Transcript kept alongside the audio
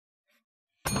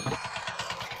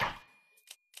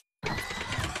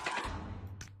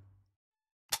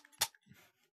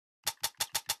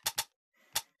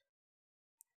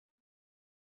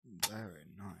Very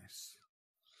nice.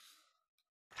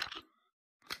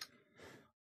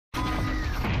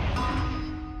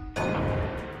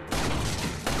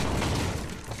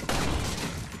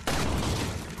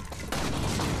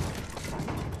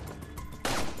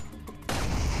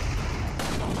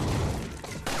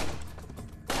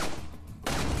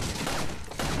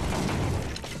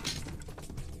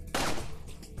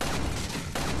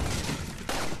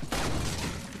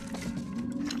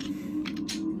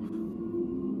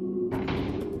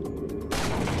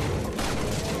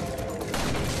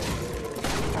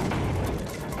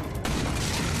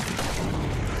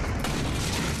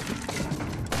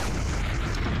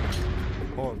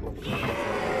 Horrible.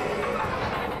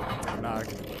 No,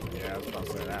 yeah, I was about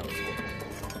to say that was horrible.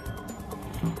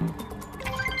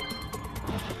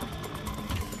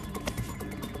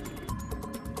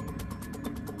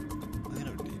 Look at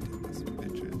how detailed this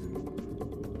bitch is.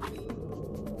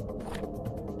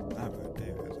 I have a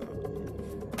Davis up.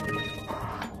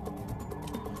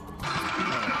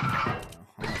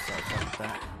 I'm not sorry about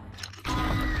that.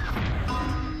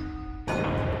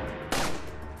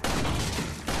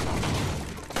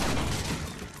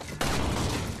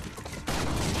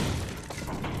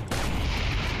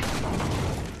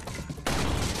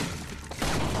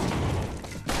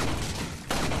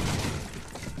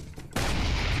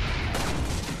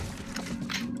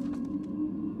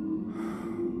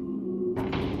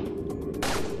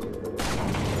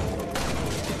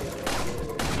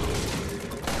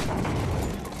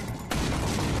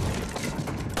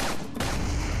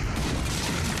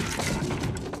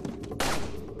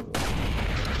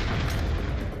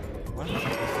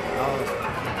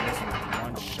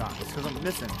 Because I'm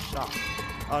missing a shot.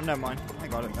 Oh, never mind. I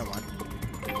got it. Never mind.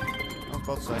 I was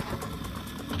about to say.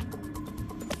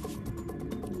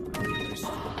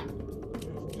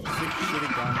 Shitty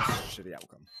guns, shitty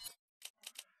outcome.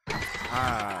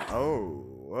 Ah,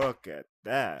 oh, look at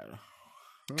that.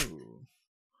 Ooh.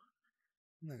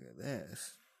 Look at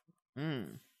this.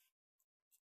 Very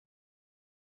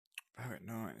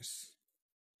nice.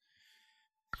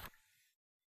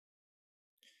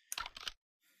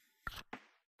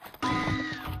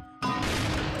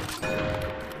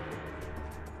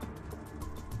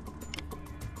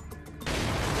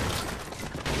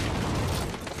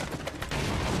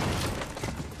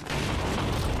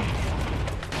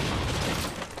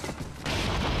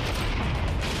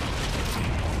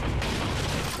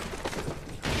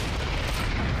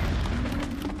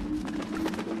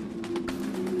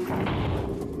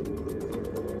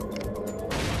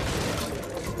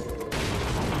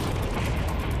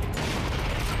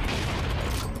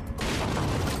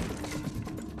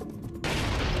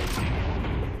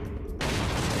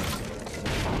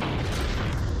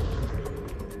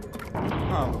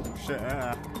 Oh, shit,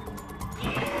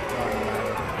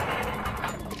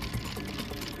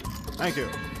 Thank you.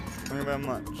 Thank you very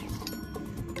much.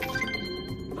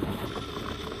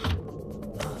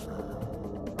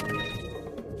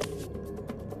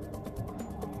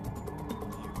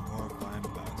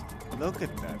 Look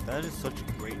at that. That is such a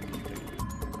great detail.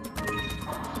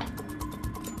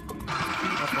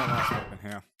 What's my last weapon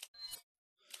here?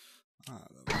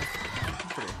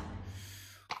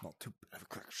 Not too bad of a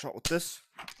crack shot with this.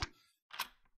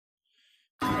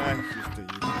 I used to use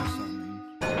this, I mean.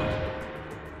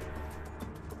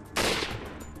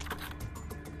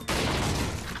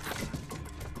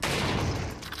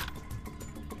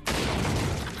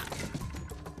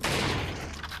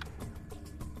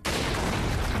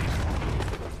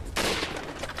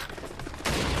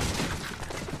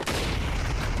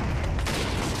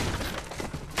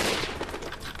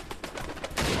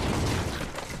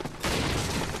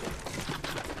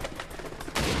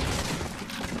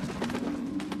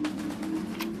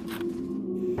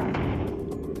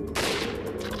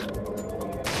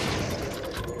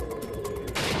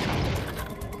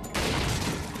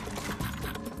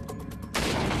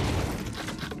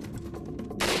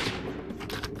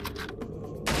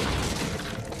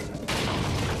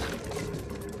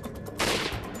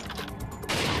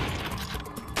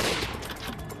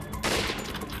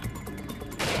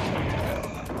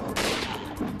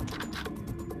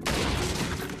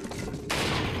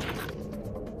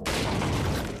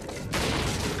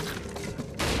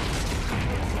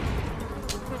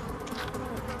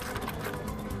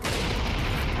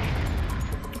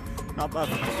 Not bad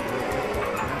for this.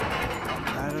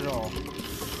 Not at all.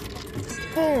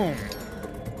 Boom!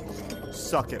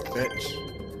 Suck it, bitch.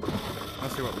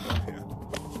 Let's see what we got here.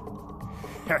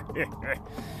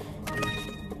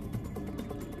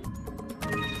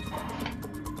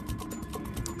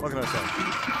 What can I say?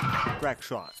 Crack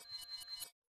shot.